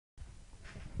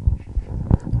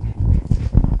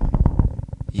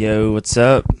Yo, what's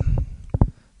up?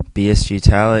 BSG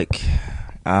Talic.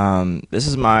 This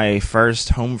is my first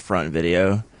Homefront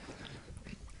video.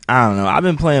 I don't know. I've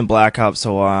been playing Black Ops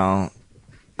a while.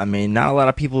 I mean, not a lot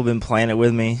of people have been playing it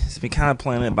with me. I've been kind of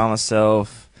playing it by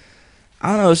myself. I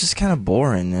don't know. It's just kind of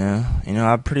boring now.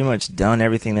 I've pretty much done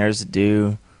everything there is to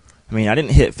do. I mean, I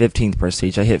didn't hit 15th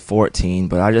prestige. I hit 14,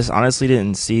 but I just honestly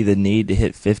didn't see the need to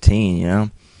hit 15.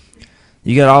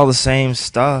 You got all the same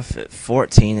stuff at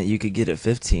 14 that you could get at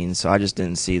 15, so I just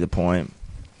didn't see the point.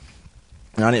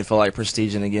 And I didn't feel like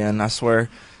prestiging again. I swear,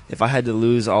 if I had to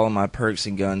lose all of my perks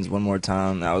and guns one more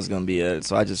time, that was going to be it.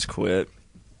 So I just quit.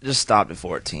 Just stopped at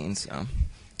 14. So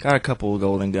got a couple of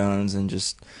golden guns and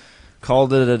just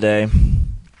called it a day.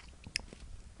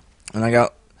 And I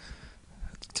got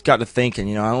to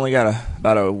thinking, I only got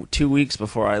about 2 weeks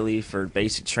before I leave for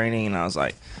basic training, and I was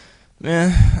like,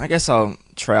 man, I guess I'll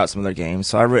try out some other games.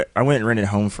 So I went and rented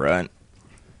Homefront,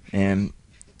 and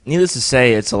needless to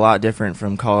say, it's a lot different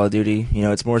from Call of Duty.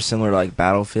 It's more similar to like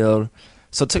Battlefield.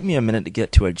 So it took me a minute to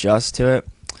get to adjust to it.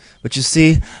 But you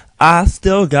see, I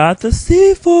still got the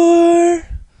C4.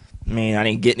 I mean, I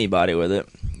didn't get anybody with it,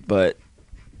 but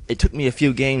it took me a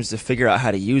few games to figure out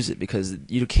how to use it because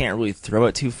you can't really throw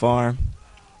it too far.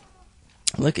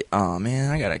 Oh man,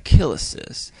 I got a kill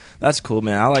assist. That's cool,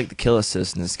 man. I like the kill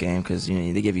assist in this game because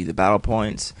they give you the battle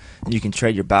points, and you can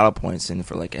trade your battle points in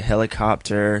for like a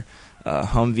helicopter,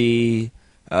 Humvee,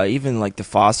 even like the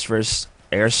phosphorus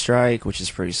airstrike, which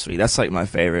is pretty sweet. That's like my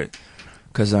favorite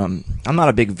because I'm not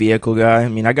a big vehicle guy. I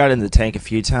mean, I got in the tank a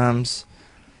few times,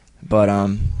 but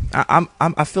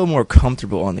I feel more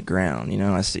comfortable on the ground.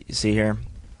 I see here.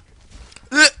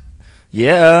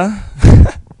 Yeah.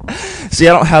 See,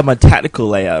 I don't have my tactical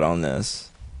layout on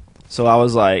this. So I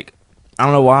was like, I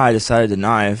don't know why I decided to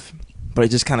knife, but it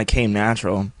just kind of came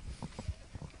natural.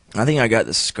 I think I got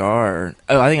the SCAR.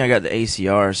 I think I got the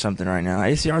ACR or something right now.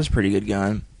 ACR is a pretty good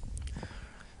gun.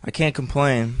 I can't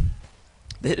complain.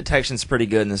 The hit detection's pretty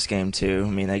good in this game, too.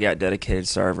 I mean, they got dedicated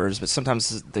servers, but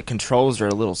sometimes the controls are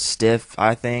a little stiff,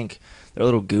 I think. They're a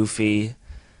little goofy.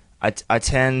 I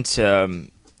tend to...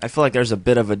 I feel like there's a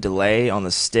bit of a delay on the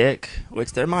stick,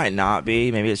 which there might not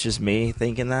be. Maybe it's just me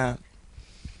thinking that.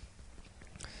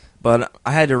 But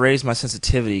I had to raise my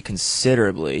sensitivity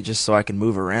considerably just so I can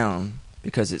move around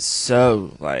because it's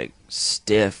so like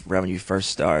stiff right when you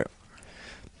first start.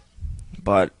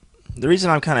 But the reason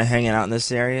I'm kind of hanging out in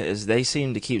this area is they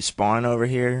seem to keep spawning over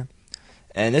here.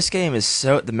 And this game is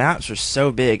the maps are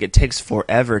so big, it takes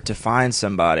forever to find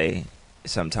somebody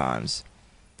sometimes.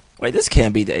 Wait, this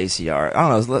can't be the ACR. I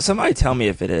don't know. Somebody tell me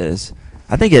if it is.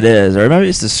 I think it is, or maybe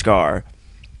it's the SCAR.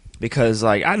 Because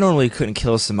like I normally couldn't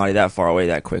kill somebody that far away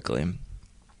that quickly.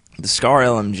 The SCAR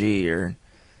LMG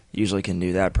usually can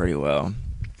do that pretty well.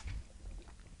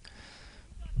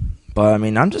 But I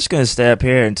mean, I'm just gonna stay up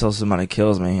here until somebody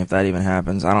kills me, if that even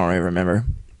happens. I don't really remember.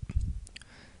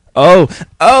 Oh.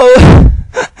 Oh.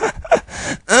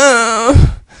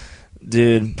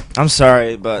 Dude, I'm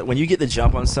sorry, but when you get the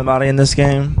jump on somebody in this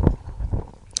game,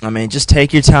 I mean, just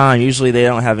take your time. Usually they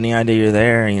don't have any idea you're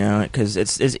there, because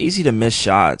it's easy to miss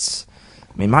shots.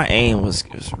 I mean, my aim was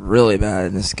really bad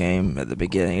in this game at the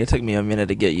beginning. It took me a minute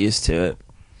to get used to it.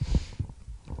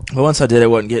 But once I did, it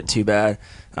wouldn't get too bad.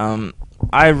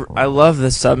 I love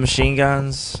the submachine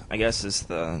guns. I guess it's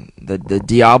the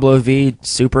Diablo V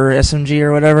Super SMG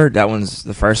or whatever. That one's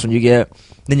the first one you get.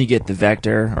 Then you get the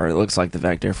Vector, or it looks like the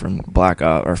Vector from Black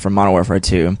Ops or from Modern Warfare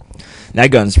 2. That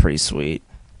gun's pretty sweet.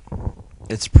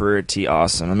 It's pretty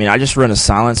awesome. I mean, I just run a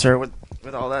silencer with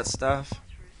all that stuff,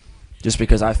 just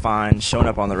because I find showing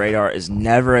up on the radar is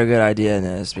never a good idea in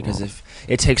this, because if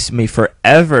it takes me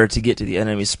forever to get to the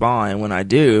enemy spawn, and when I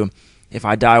do, if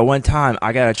I die one time,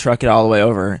 I gotta truck it all the way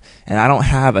over, and I don't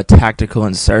have a tactical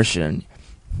insertion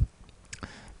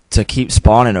to keep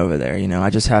spawning over there. I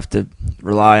just have to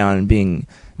rely on being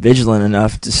vigilant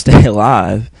enough to stay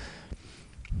alive.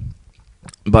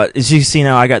 But as you see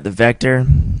now, I got the Vector,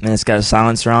 and it's got a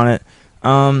silencer on it.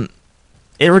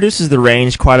 It reduces the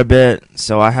range quite a bit,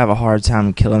 so I have a hard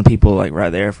time killing people like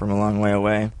right there from a long way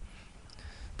away.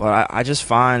 But I just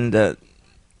find that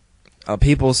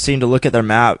people seem to look at their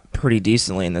map pretty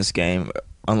decently in this game,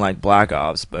 unlike Black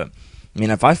Ops. But I mean,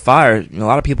 if I fire, a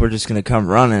lot of people are just going to come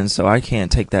running, so I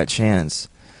can't take that chance.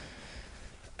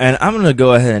 And I'm going to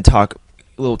go ahead and talk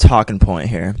a little talking point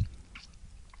here.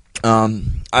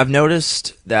 I've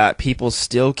noticed that people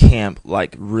still camp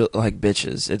like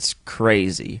bitches. It's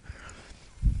crazy.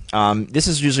 This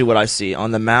is usually what I see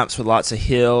on the maps with lots of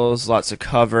hills, lots of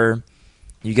cover.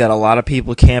 You got a lot of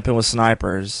people camping with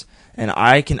snipers, and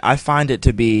I find it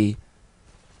to be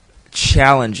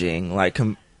challenging, like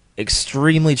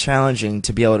extremely challenging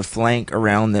to be able to flank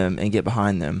around them and get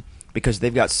behind them because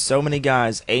they've got so many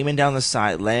guys aiming down the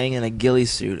side, laying in a ghillie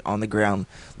suit on the ground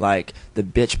like the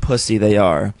bitch pussy they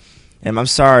are. And I'm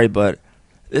sorry, but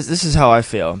this is how I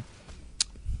feel.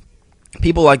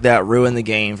 People like that ruin the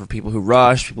game for people who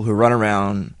rush, people who run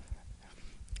around,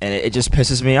 and it just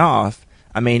pisses me off.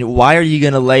 I mean, why are you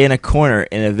going to lay in a corner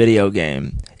in a video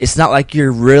game? It's not like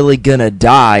you're really going to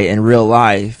die in real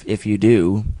life if you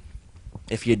do.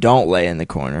 If you don't lay in the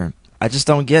corner. I just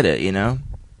don't get it, you know?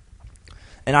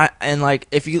 And like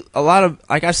if you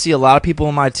I see a lot of people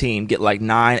on my team get like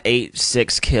 9, 8,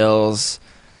 6 kills.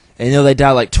 And you know they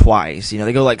die like twice. You know,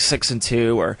 they go like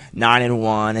 6-2 or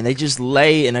 9-1 and they just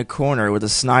lay in a corner with a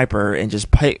sniper and just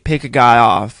pick a guy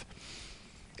off.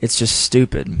 It's just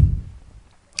stupid.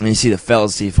 And you see the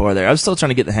failed C4 there. I'm still trying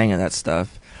to get the hang of that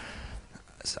stuff.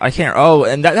 I can't. Oh,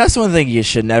 and that's one thing you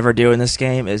should never do in this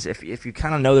game is if you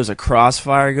kind of know there's a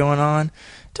crossfire going on,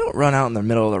 don't run out in the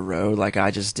middle of the road like I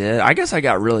just did. I guess I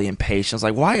got really impatient. I was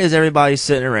like, why is everybody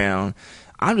sitting around?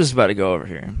 I'm just about to go over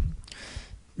here.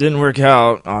 Didn't work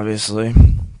out, obviously.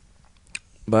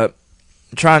 But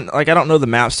I don't know the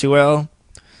maps too well,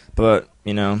 but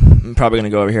you know, I'm probably gonna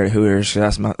go over here to Hooters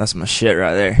because that's my shit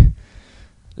right there.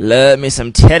 Love me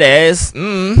some titties.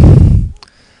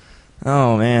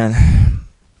 Oh man,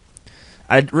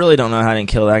 I really don't know how I didn't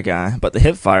kill that guy, but the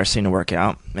hip fire seemed to work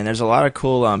out. And there's a lot of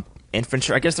cool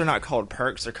infantry. I guess they're not called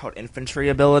perks; they're called infantry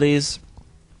abilities.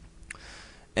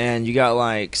 And you got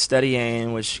like steady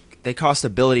aim, which they cost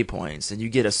ability points, and you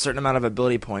get a certain amount of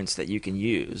ability points that you can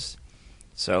use.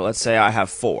 So let's say I have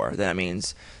 4. That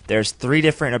means there's 3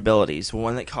 different abilities.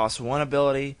 One that costs 1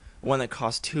 ability, one that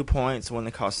costs 2 points, one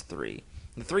that costs 3.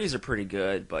 The 3s are pretty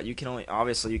good, but you can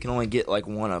only get like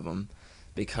one of them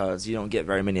because you don't get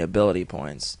very many ability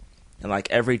points. And like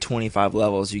every 25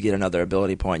 levels, you get another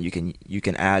ability point you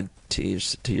can add to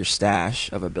your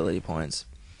stash of ability points.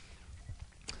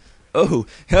 Oh,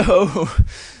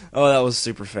 that was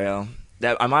super fail.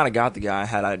 I might have got the guy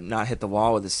had I not hit the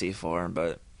wall with the C4,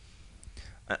 but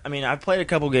I mean, I played a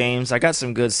couple games. I got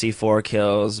some good C4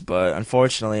 kills, but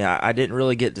unfortunately, I didn't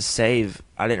really get to save.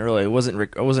 I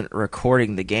wasn't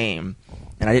recording the game,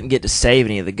 and I didn't get to save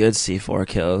any of the good C4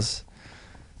 kills.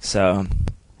 So,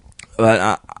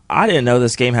 but I didn't know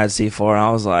this game had C4, and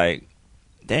I was like,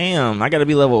 damn, I got to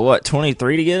be level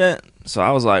 23 to get it. So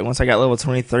I was like, once I got level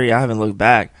 23, I haven't looked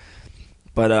back.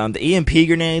 But the EMP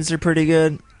grenades are pretty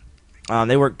good.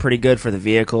 They work pretty good for the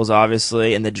vehicles,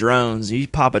 obviously, and the drones. You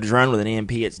pop a drone with an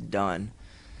EMP, it's done.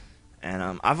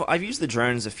 And I've used the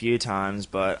drones a few times,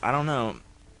 but I don't know.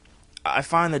 I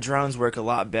find the drones work a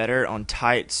lot better on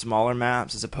tight, smaller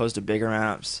maps as opposed to bigger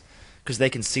maps, because they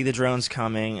can see the drones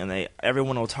coming, and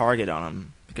everyone will target on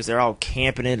them because they're all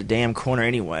camping in a damn corner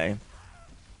anyway.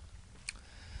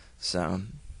 So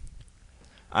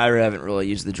I haven't really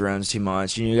used the drones too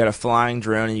much. You got a flying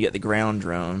drone and you get the ground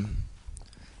drone.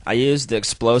 I used the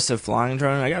explosive flying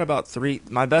drone. I got about 3.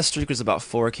 My best streak was about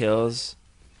 4 kills.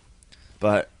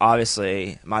 But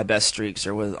obviously, my best streaks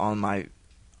are on my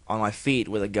feet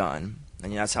with a gun,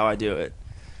 and that's how I do it.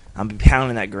 I'm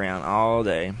pounding that ground all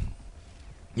day.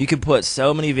 You can put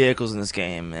so many vehicles in this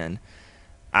game, and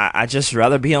I just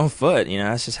rather be on foot.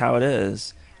 That's just how it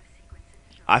is.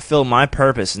 I feel my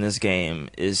purpose in this game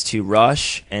is to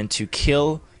rush and to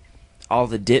kill all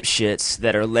the dipshits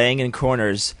that are laying in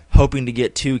corners hoping to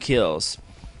get 2 kills.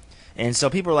 And so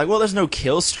people are like, well, there's no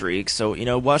kill streak, so,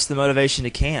 what's the motivation to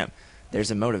camp?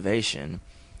 There's a motivation.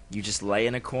 You just lay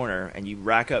in a corner and you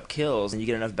rack up kills and you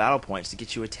get enough battle points to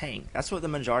get you a tank. That's what the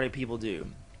majority of people do.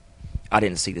 I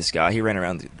didn't see this guy. He ran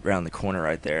around the corner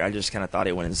right there. I just kind of thought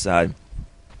he went inside.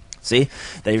 See?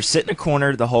 They sit in a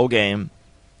corner the whole game,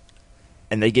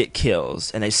 and they get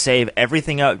kills, and they save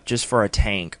everything up just for a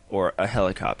tank or a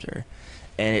helicopter.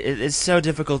 And it's so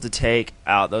difficult to take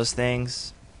out those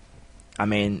things. I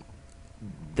mean,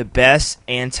 the best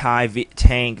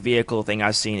anti-tank vehicle thing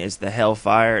I've seen is the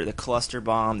Hellfire, the cluster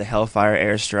bomb, the Hellfire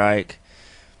airstrike.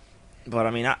 But,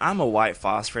 I mean, I'm a white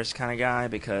phosphorus kind of guy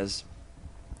because...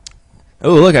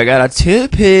 Oh, look, I got a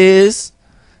 2-piece.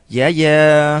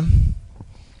 Yeah.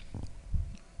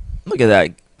 Look at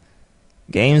that.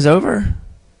 Game's over?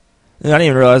 I didn't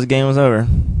even realize the game was over.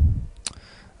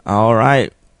 All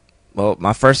right. Well,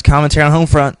 my first commentary on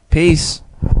Homefront. Peace.